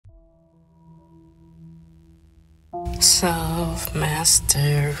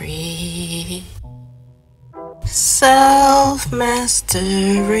Self-mastery. Self-mastery.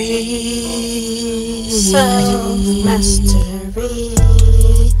 Self-mastery.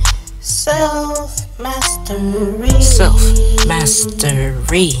 Self-mastery.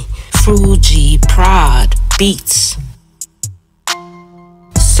 Self-mastery. Fuji Prod Beats.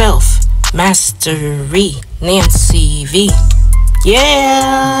 Self-mastery. NancyV.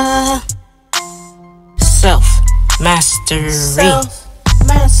 Yeah. Self-mastery.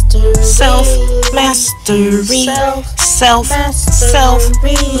 Self-mastery.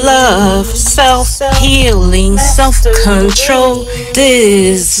 Self-love. Self-healing. Self-control.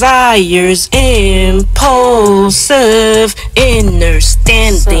 Desires impulsive.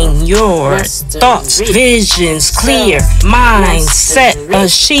 Understanding your thoughts. Visions clear. Mindset.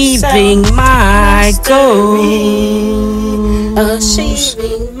 Achieving my goals.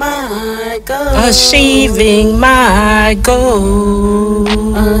 Achieving my goals. Achieving my goals.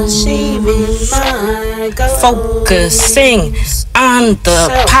 Achieving my goals. Focusing on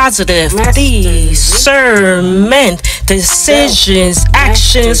the positive. Discernment. Decisions.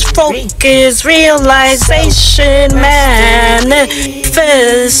 Actions. Focus. Realization.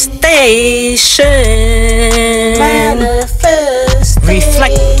 Manifestation.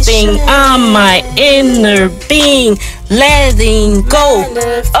 Reflecting on my inner being. Letting go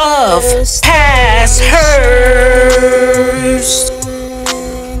of past hurts.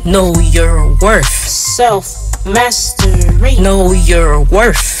 Know your worth. Self-mastery. Know your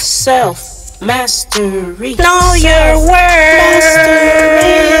worth. Self-mastery. Know your worth.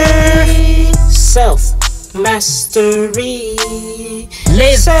 Self-mastery.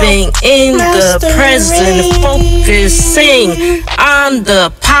 Living in the present, focusing on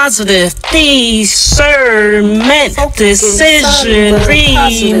the positive. Discernment, decision,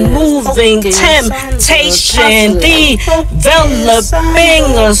 removing temptation, developing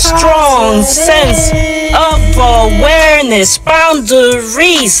a strong sense of awareness,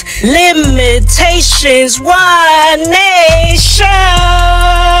 boundaries, limitations, one nation.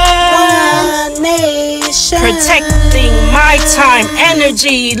 Protecting my time,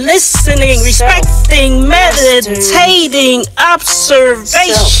 energy, listening, respecting, meditating,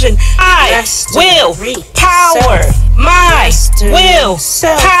 observation. I will power my will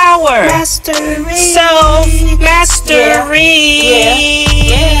power. Self-mastery.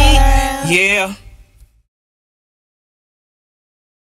 Yeah.